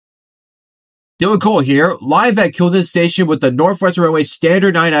Dylan Cole here, live at Kilden Station with the Northwestern Railway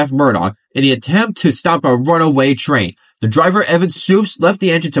Standard 9F Murdoch in the attempt to stop a runaway train. The driver, Evan Soups, left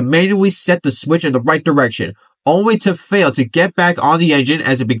the engine to manually set the switch in the right direction, only to fail to get back on the engine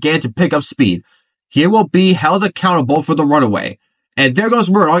as it began to pick up speed. He will be held accountable for the runaway. And there goes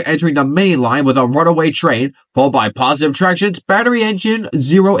Murdoch entering the main line with a runaway train, followed by Positive Traction's battery engine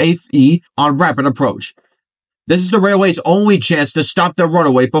 08E on rapid approach. This is the railway's only chance to stop the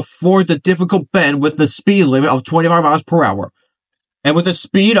runaway before the difficult bend with the speed limit of 25 miles per hour. And with a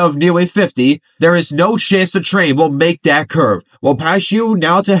speed of nearly 50, there is no chance the train will make that curve. We'll pass you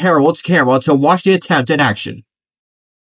now to Harold's camera to watch the attempt in action.